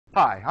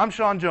Hi, I'm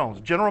Sean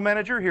Jones, General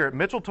Manager here at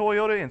Mitchell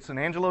Toyota in San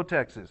Angelo,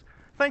 Texas.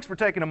 Thanks for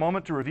taking a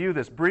moment to review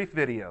this brief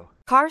video.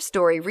 Car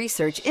Story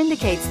research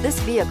indicates this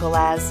vehicle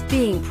as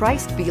being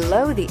priced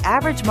below the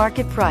average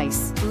market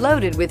price,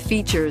 loaded with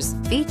features.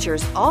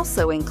 Features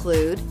also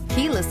include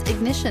keyless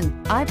ignition,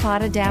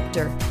 iPod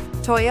adapter,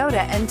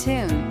 Toyota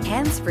Entune,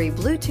 hands-free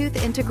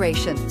Bluetooth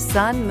integration,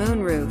 sun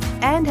moonroof,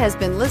 and has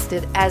been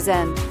listed as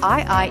an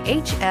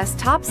IIHS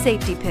top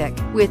safety pick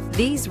with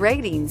these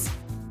ratings.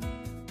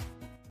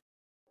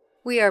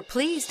 We are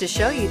pleased to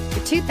show you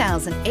the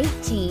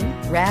 2018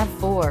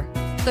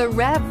 RAV4. The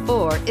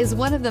RAV4 is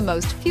one of the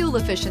most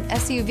fuel-efficient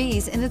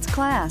SUVs in its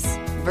class.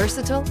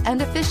 Versatile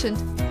and efficient,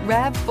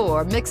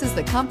 RAV4 mixes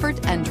the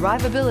comfort and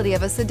drivability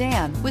of a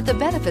sedan with the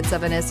benefits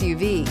of an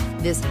SUV.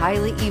 This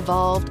highly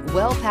evolved,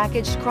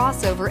 well-packaged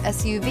crossover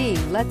SUV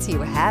lets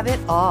you have it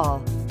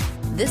all.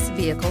 This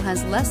vehicle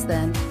has less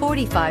than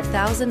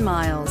 45,000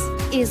 miles.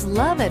 Is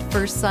love at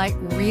first sight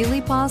really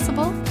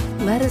possible?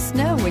 Let us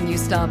know when you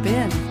stop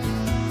in.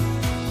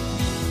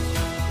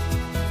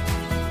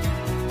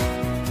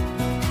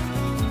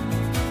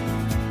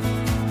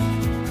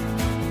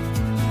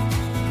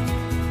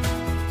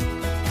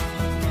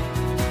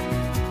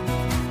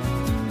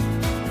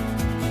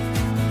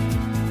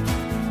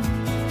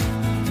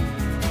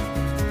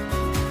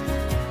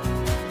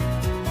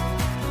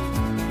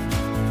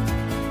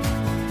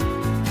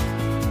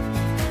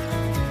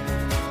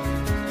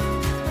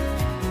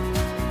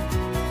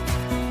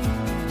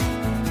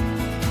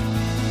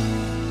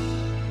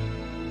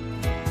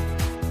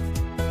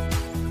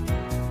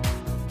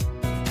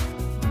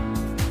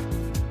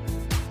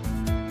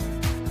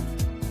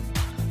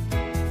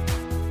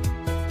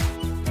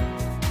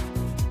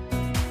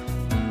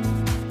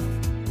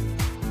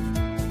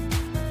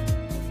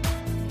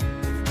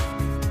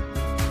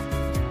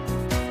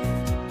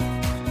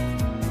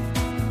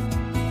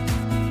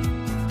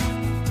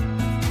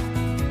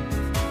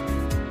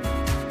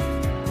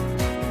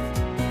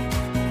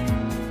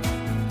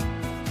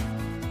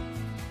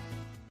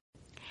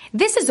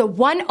 This is a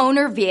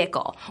one-owner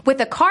vehicle with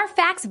a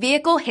Carfax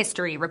Vehicle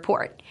History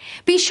Report.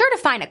 Be sure to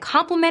find a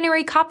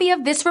complimentary copy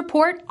of this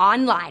report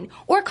online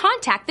or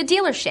contact the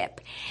dealership.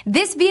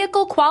 This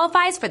vehicle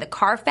qualifies for the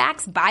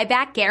Carfax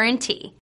Buyback Guarantee.